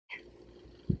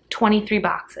23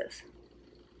 boxes.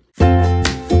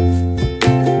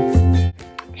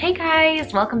 Hey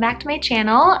guys, welcome back to my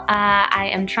channel.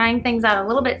 I am trying things out a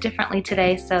little bit differently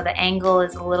today, so the angle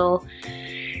is a little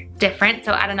different,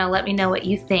 so I don't know, let me know what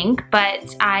you think.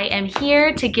 But I am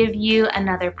here to give you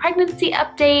another pregnancy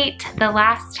update. The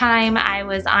last time I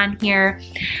was on here,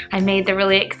 I made the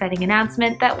really exciting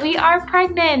announcement that we are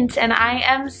pregnant, and I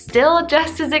am still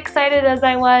just as excited as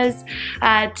I was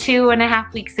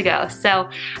 2.5 weeks ago. So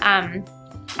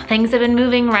things have been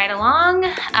moving right along.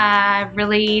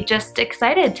 Really just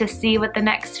excited to see what the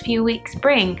next few weeks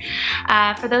bring.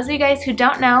 For those of you guys who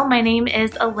don't know, my name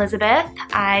is Elizabeth.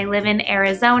 I live in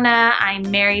Arizona. I'm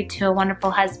married to a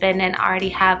wonderful husband and already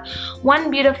have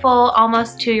one beautiful,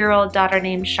 almost 2-year-old daughter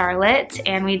named Charlotte,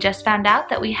 and we just found out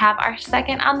that we have our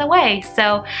second on the way.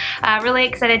 So really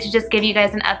excited to just give you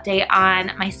guys an update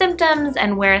on my symptoms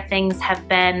and where things have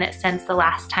been since the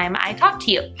last time I talked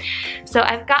to you. So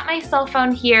I've got my cell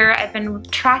phone here. I've been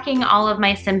tracking all of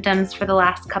my symptoms for the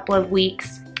last couple of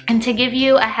weeks. And to give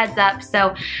you a heads up,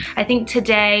 so I think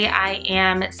today I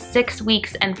am 6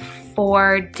 weeks and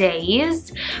 4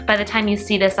 days. By the time you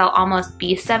see this, I'll almost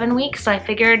be 7 weeks. So I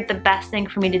figured the best thing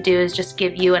for me to do is just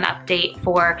give you an update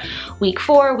for week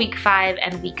 4, week 5,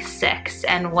 and week 6,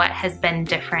 and what has been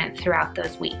different throughout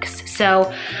those weeks.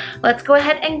 So let's go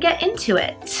ahead and get into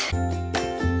it.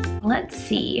 Let's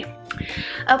see.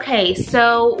 Okay,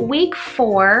 so week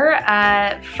 4,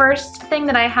 first thing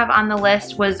that I have on the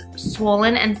list was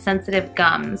swollen and sensitive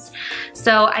gums.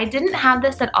 So I didn't have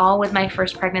this at all with my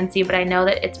first pregnancy, but I know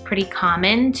that it's pretty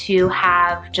common to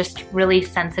have just really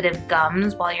sensitive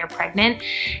gums while you're pregnant.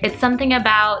 It's something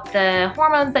about the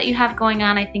hormones that you have going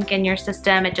on, I think, in your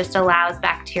system. It just allows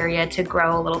bacteria to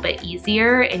grow a little bit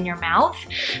easier in your mouth.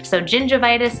 So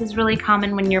gingivitis is really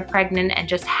common when you're pregnant, and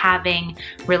just having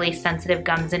really sensitive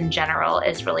gums in general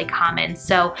is really common.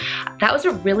 So that was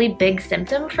a really big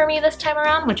symptom for me this time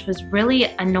around, which was really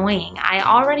annoying. I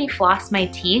already floss my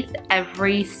teeth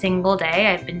every single day.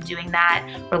 I've been doing that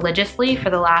religiously for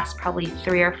the last probably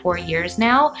 3 or 4 years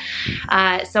now.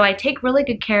 So I take really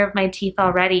good care of my teeth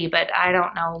already, but I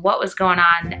don't know what was going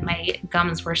on. My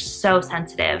gums were so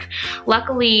sensitive.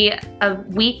 Luckily, a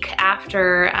week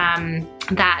after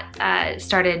that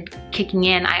started kicking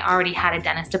in, I already had a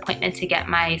dentist appointment to get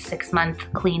my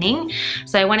 6-month cleaning.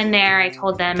 So I went in there, I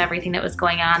told them everything that was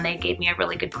going on. They gave me a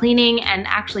really good cleaning, and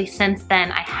actually since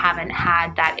then I haven't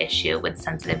had that issue with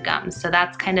sensitive gums. So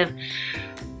that's kind of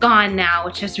gone now,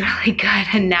 which is really good,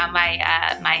 and now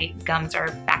my gums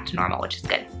are back to normal, which is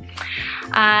good.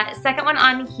 Second one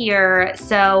on here,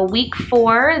 so week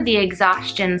 4, the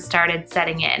exhaustion started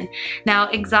setting in. Now,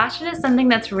 exhaustion is something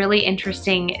that's really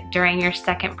interesting during your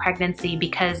second pregnancy,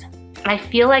 because I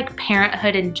feel like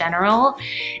parenthood in general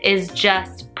is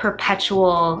just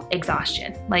perpetual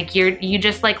exhaustion. Like you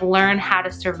just like learn how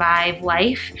to survive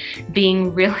life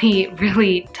being really,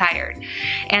 really tired.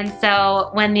 And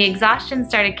so when the exhaustion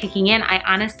started kicking in, I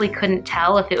honestly couldn't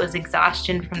tell if it was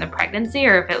exhaustion from the pregnancy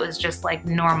or if it was just like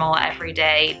normal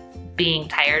everyday being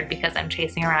tired because I'm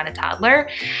chasing around a toddler.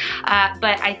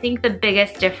 But I think the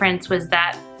biggest difference was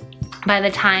that by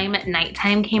the time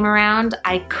nighttime came around,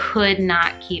 I could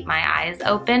not keep my eyes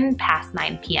open past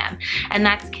 9 p.m. and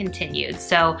that's continued.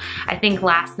 So I think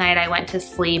last night I went to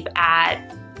sleep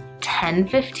at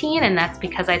 10:15, and that's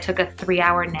because I took a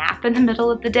 3-hour nap in the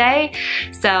middle of the day.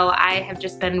 So I have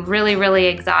just been really, really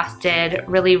exhausted,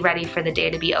 really ready for the day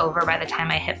to be over by the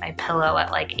time I hit my pillow at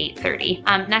like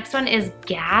 8:30. Next one is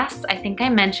gas. I think I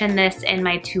mentioned this in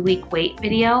my 2-week wait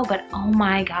video, but oh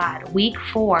my God, week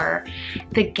 4,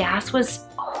 the gas was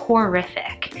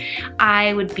horrific.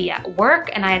 I would be at work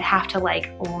and I'd have to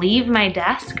like leave my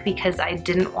desk because I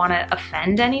didn't want to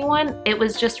offend anyone. It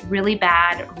was just really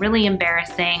bad, really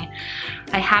embarrassing.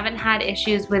 I haven't had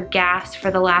issues with gas for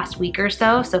the last week or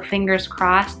so, so fingers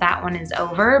crossed that one is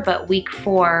over, but week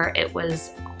 4, it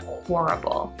was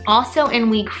horrible. Also in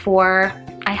week 4,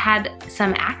 I had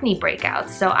some acne breakouts.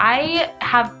 So I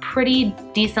have pretty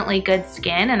decently good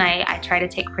skin, and I try to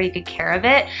take pretty good care of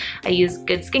it. I use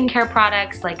good skincare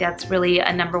products. Like that's really a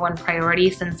 #1 priority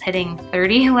since hitting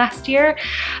 30 last year.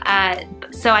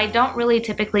 So I don't really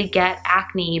typically get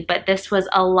acne, but this was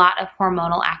a lot of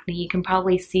hormonal acne. You can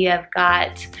probably see I've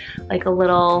got like a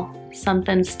little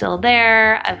something still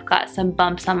there. I've got some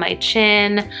bumps on my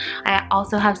chin. I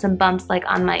also have some bumps like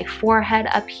on my forehead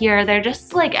up here. They're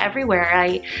just like everywhere.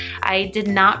 I did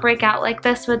not break out like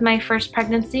this with my first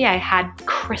pregnancy. I had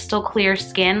crystal clear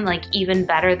skin, like even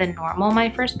better than normal my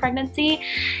first pregnancy.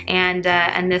 And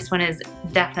this one is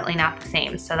definitely not the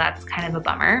same. So that's kind of a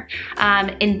bummer.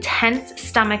 Intense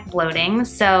stomach bloating.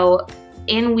 So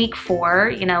in week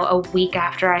 4, you know, a week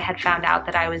after I had found out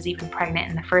that I was even pregnant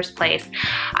in the first place,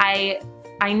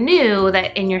 I knew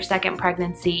that in your second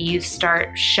pregnancy, you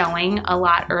start showing a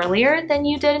lot earlier than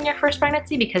you did in your first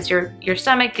pregnancy because your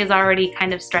stomach is already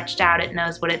kind of stretched out. It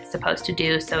knows what it's supposed to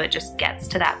do, so it just gets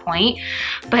to that point.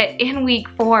 But in week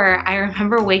 4, I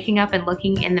remember waking up and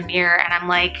looking in the mirror and I'm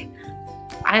like,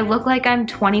 I look like I'm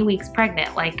 20 weeks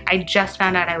pregnant. Like, I just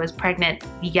found out I was pregnant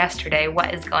yesterday.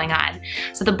 What is going on?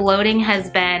 So the bloating has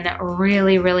been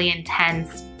really, really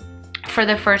intense. For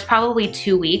the first probably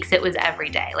 2 weeks, it was every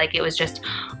day. Like, it was just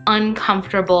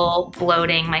uncomfortable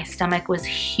bloating. My stomach was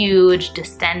huge,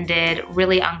 distended,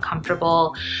 really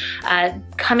uncomfortable.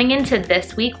 Coming into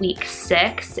this week, week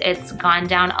 6, it's gone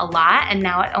down a lot, and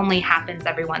now it only happens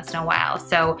every once in a while.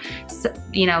 So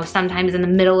you know, sometimes in the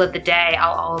middle of the day,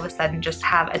 I'll all of a sudden just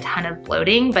have a ton of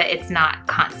bloating, but it's not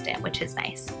constant, which is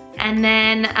nice. And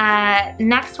then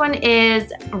next one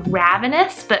is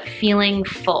ravenous but feeling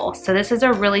full. So this is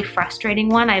a really frustrating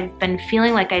one. I've been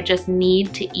feeling like I just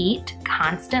need to eat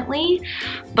constantly,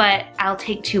 but I'll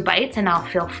take 2 bites and I'll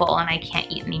feel full and I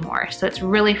can't eat anymore. So it's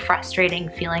really frustrating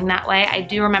feeling that way. I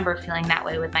do remember feeling that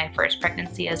way with my first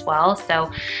pregnancy as well,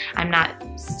 so I'm not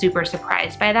super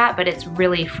surprised by that, but it's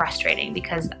really frustrating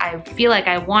because I feel like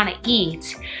I want to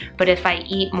eat, but if I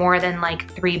eat more than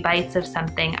like 3 bites of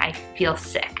something, I feel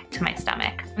sick to my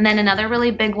stomach. And then another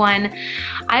really big one,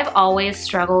 I've always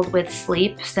struggled with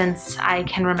sleep since I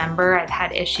can remember. I've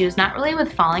had issues, not really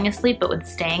with falling asleep, but with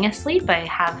staying asleep. I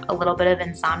have a little bit of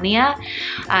insomnia.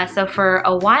 So for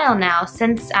a while now,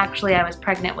 since actually I was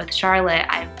pregnant with Charlotte,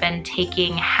 I've been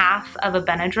taking half of a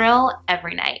Benadryl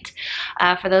every night.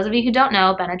 For those of you who don't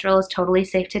know, Benadryl is totally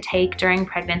safe to take during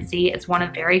pregnancy. It's one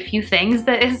of very few things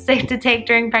that is safe to take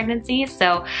during pregnancy.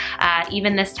 So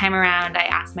even this time around, I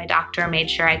asked my doctor, made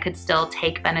sure I could still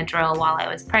take Benadryl while I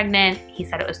was pregnant. He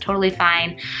said it was totally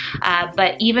fine.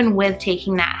 But even with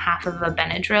taking that half of a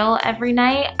Benadryl every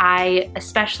night,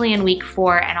 especially in week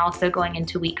 4 and also going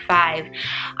into week 5,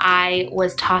 I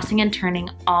was tossing and turning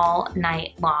all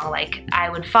night long. Like, I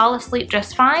would fall asleep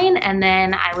just fine, and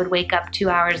then I would wake up 2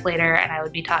 hours later and I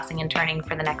would be tossing and turning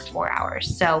for the next 4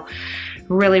 hours. So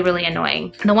really, really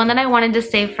annoying. The one that I wanted to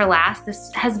save for last,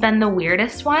 this has been the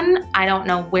weirdest one. I don't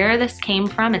know where this came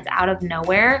from. It's out of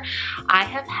nowhere. I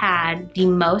have had the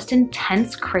most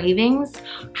intense cravings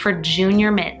for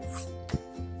Junior Mints,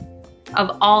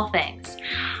 of all things.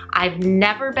 I've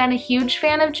never been a huge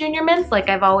fan of Junior Mints. Like,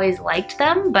 I've always liked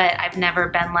them, but I've never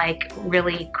been like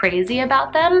really crazy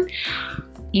about them.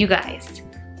 You guys,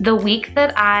 the week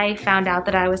that I found out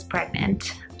that I was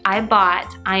pregnant, I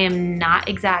bought, I am not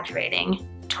exaggerating,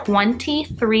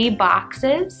 23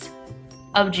 boxes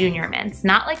of Junior Mints.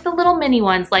 Not like the little mini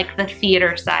ones, like the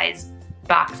theater size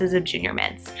boxes of Junior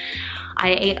Mints.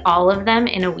 I ate all of them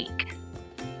in a week.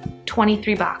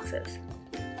 23 boxes.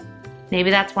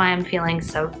 Maybe that's why I'm feeling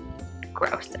so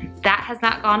gross. That has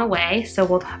not gone away, so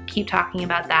we'll keep talking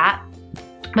about that.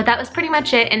 But that was pretty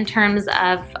much it in terms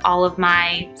of all of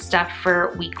my stuff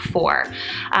for week 4.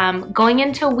 Going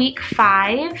into week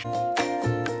 5,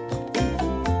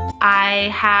 I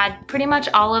had pretty much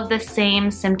all of the same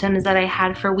symptoms that I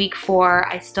had for week 4.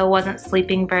 I still wasn't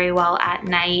sleeping very well at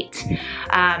night,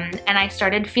 and I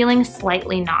started feeling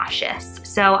slightly nauseous.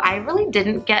 So I really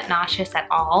didn't get nauseous at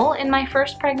all in my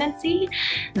first pregnancy.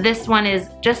 This one is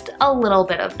just a little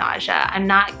bit of nausea. I'm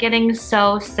not getting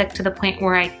so sick to the point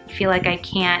where I feel like I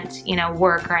can't, you know,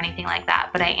 work or anything like that,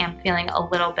 but I am feeling a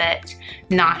little bit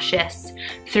nauseous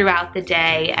throughout the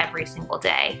day, every single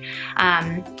day.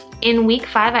 In week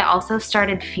 5, I also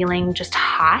started feeling just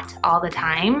hot all the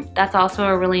time. That's also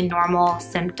a really normal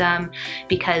symptom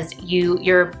because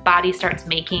your body starts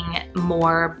making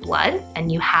more blood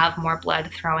and you have more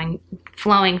blood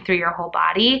flowing through your whole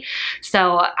body.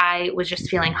 So I was just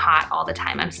feeling hot all the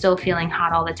time. I'm still feeling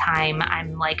hot all the time.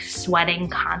 I'm like sweating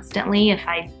constantly. If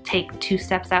I take 2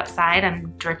 steps outside,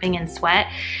 I'm dripping in sweat.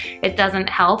 It doesn't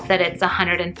help that it's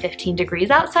 115 degrees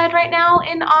outside right now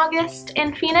in August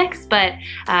in Phoenix, but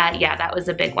yeah, that was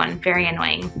a big one, very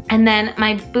annoying. And then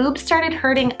my boobs started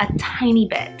hurting a tiny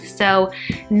bit. So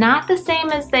not the same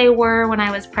as they were when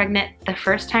I was pregnant the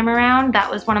first time around.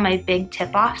 That was one of my big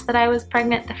tip-offs that I was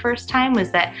pregnant the first time,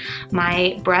 was that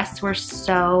my breasts were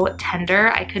so tender,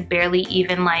 I could barely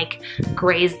even like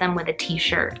graze them with a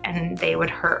t-shirt and they would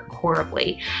hurt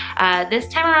horribly. This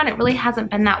time around, it really hasn't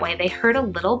been that way. They hurt a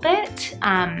little bit.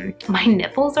 My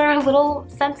nipples are a little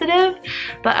sensitive,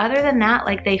 but other than that,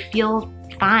 like, they feel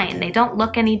fine. They don't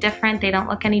look any different. They don't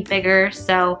look any bigger.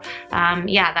 So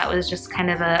yeah, that was just kind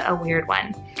of a weird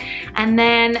one. And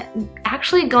then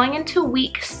actually going into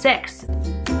week 6,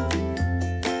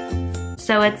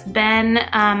 So it's been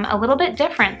a little bit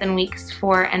different than weeks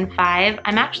 4 and 5.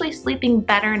 I'm actually sleeping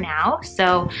better now,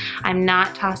 so I'm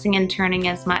not tossing and turning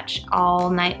as much all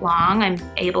night long. I'm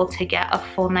able to get a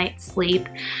full night's sleep.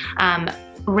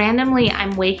 Randomly,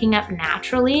 I'm waking up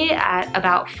naturally at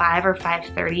about 5 or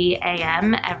 5:30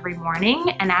 a.m. every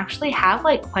morning and actually have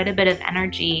like quite a bit of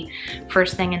energy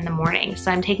first thing in the morning.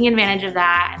 So I'm taking advantage of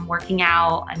that. I'm working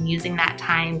out. I'm using that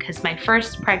time because my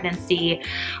first pregnancy,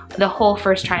 the whole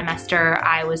first trimester,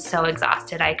 I was so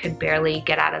exhausted I could barely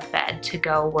get out of bed to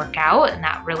go work out, and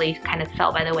that really kind of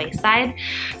fell by the wayside.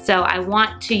 So I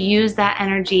want to use that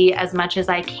energy as much as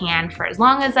I can for as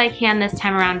long as I can this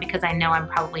time around, because I know I'm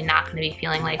probably not going to be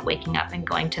feeling like waking up and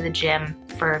going to the gym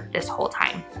for this whole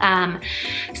time.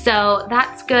 So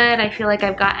that's good. I feel like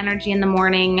I've got energy in the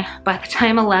morning. By the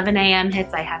time 11 a.m.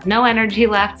 hits, I have no energy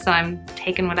left, so I'm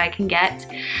taking what I can get.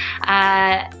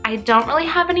 I don't really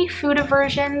have any food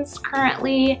aversions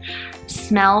currently.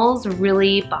 Smells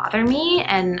really bother me,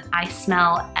 and I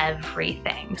smell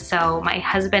everything. So my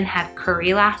husband had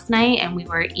curry last night and we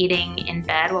were eating in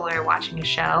bed while we were watching a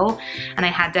show, and I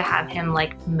had to have him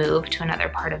like move to another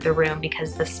part of the room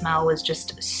because the smell was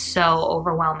just so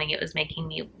overwhelming. It was making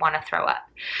me want to throw up.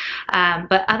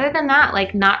 But other than that,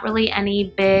 like not really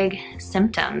any big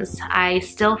symptoms. I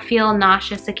still feel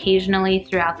nauseous occasionally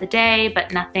throughout the day,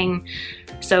 but nothing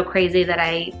so crazy that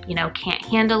I, can't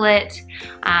handle it.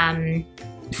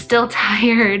 Still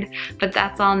tired, but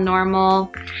that's all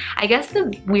normal. I guess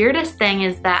the weirdest thing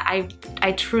is that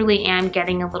I truly am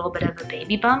getting a little bit of a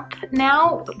baby bump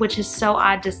now, which is so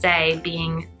odd to say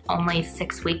being only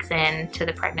 6 weeks into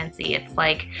the pregnancy. It's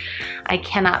like, I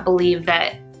cannot believe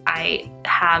that I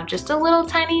have just a little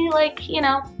tiny,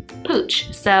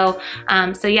 pooch. So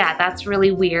yeah, that's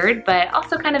really weird, but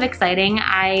also kind of exciting.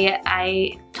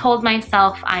 I told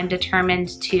myself I'm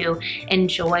determined to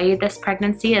enjoy this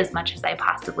pregnancy as much as I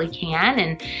possibly can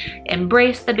and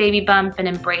embrace the baby bump and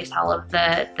embrace all of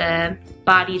the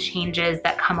body changes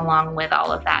that come along with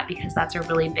all of that, because that's a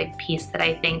really big piece that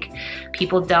I think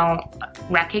people don't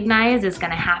recognize is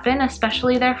going to happen,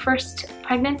 especially their first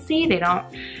pregnancy.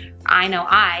 I know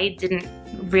I didn't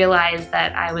realize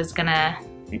that I was gonna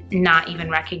not even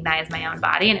recognize my own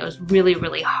body, and it was really,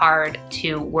 really hard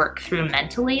to work through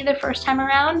mentally the first time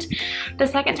around. The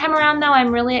second time around though,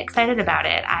 I'm really excited about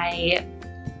it. I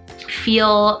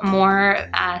feel more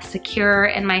secure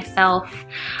in myself.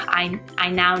 I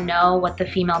now know what the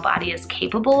female body is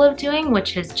capable of doing,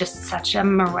 which is just such a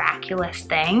miraculous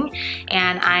thing,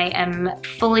 and I am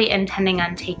fully intending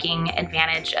on taking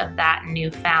advantage of that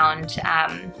newfound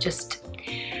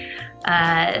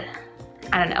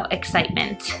I don't know,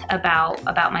 excitement about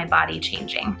my body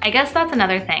changing. I guess that's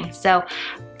another thing. So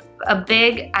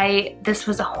this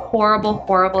was a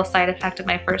horrible side effect of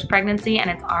my first pregnancy, and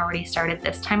it's already started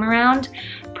this time around.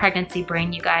 Pregnancy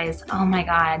brain, you guys. Oh my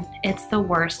God, it's the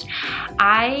worst.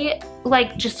 I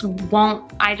just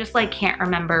can't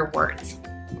remember words.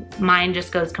 Mine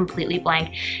just goes completely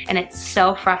blank, and it's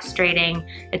so frustrating.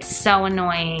 It's so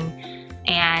annoying.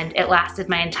 And it lasted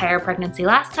my entire pregnancy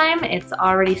last time. It's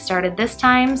already started this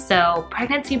time. So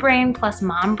pregnancy brain plus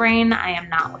mom brain, I am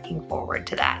not looking forward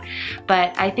to that.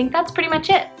 But I think that's pretty much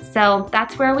it. So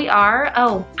that's where we are.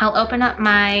 Oh, I'll open up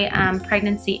my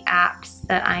pregnancy apps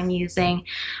that I'm using.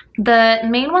 The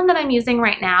main one that I'm using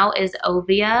right now is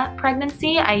Ovia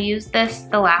Pregnancy. I used this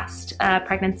the last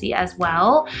pregnancy as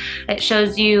well. It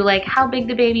shows you like how big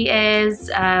the baby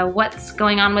is, what's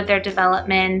going on with their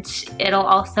development. It'll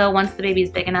also, once the baby's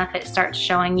big enough, it starts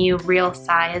showing you real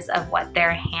size of what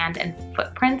their hand and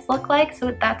footprints look like,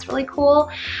 so that's really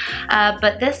cool.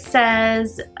 But this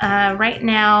says right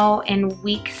now in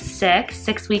week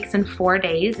 6 weeks and 4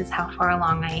 days is how far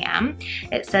along I am.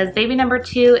 It says baby number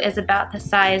 2 is about the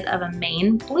size of a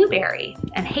Maine blueberry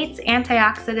and hates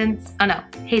oxidants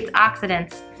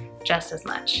just as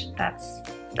much. That's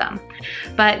dumb.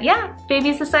 But yeah,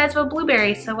 baby's the size of a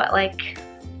blueberry, so what, like,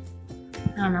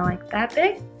 I don't know, like that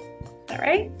big? Is that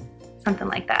right? Something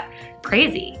like that.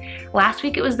 Crazy. Last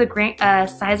week it was the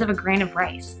size of a grain of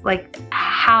rice. Like,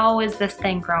 how is this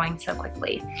thing growing so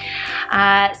quickly?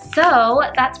 So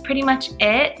that's pretty much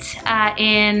it.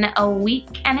 In a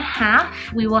week and a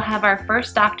half, we will have our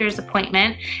first doctor's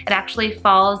appointment. It actually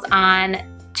falls on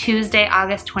Tuesday,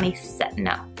 August 27th.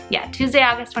 No, yeah, Tuesday,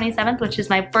 August 27th, which is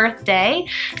my birthday.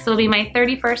 So it'll be my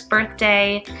 31st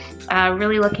birthday.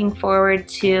 Really looking forward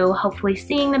to hopefully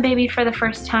seeing the baby for the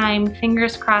first time.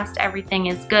 Fingers crossed everything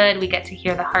is good. We get to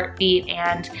hear the heartbeat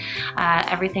and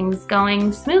everything's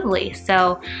going smoothly.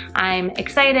 So I'm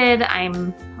excited.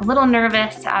 I'm a little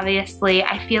nervous, obviously.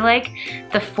 I feel like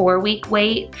the 4-week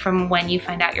wait from when you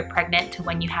find out you're pregnant to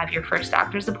when you have your first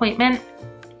doctor's appointment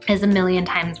is a million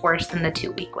times worse than the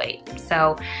 2-week wait.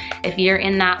 So if you're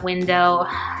in that window,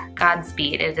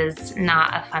 Godspeed. It is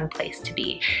not a fun place to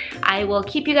be. I will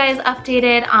keep you guys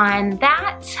updated on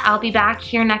that. I'll be back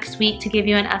here next week to give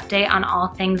you an update on all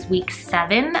things week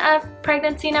 7 of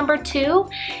pregnancy number 2.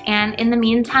 And in the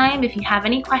meantime, if you have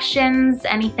any questions,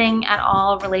 anything at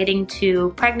all relating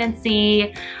to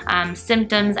pregnancy,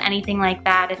 symptoms, anything like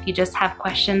that, if you just have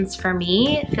questions for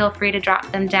me, feel free to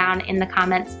drop them down in the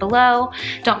comments below.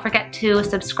 Don't forget to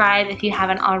subscribe if you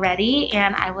haven't already,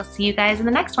 and I will see you guys in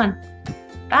the next one.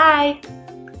 Bye.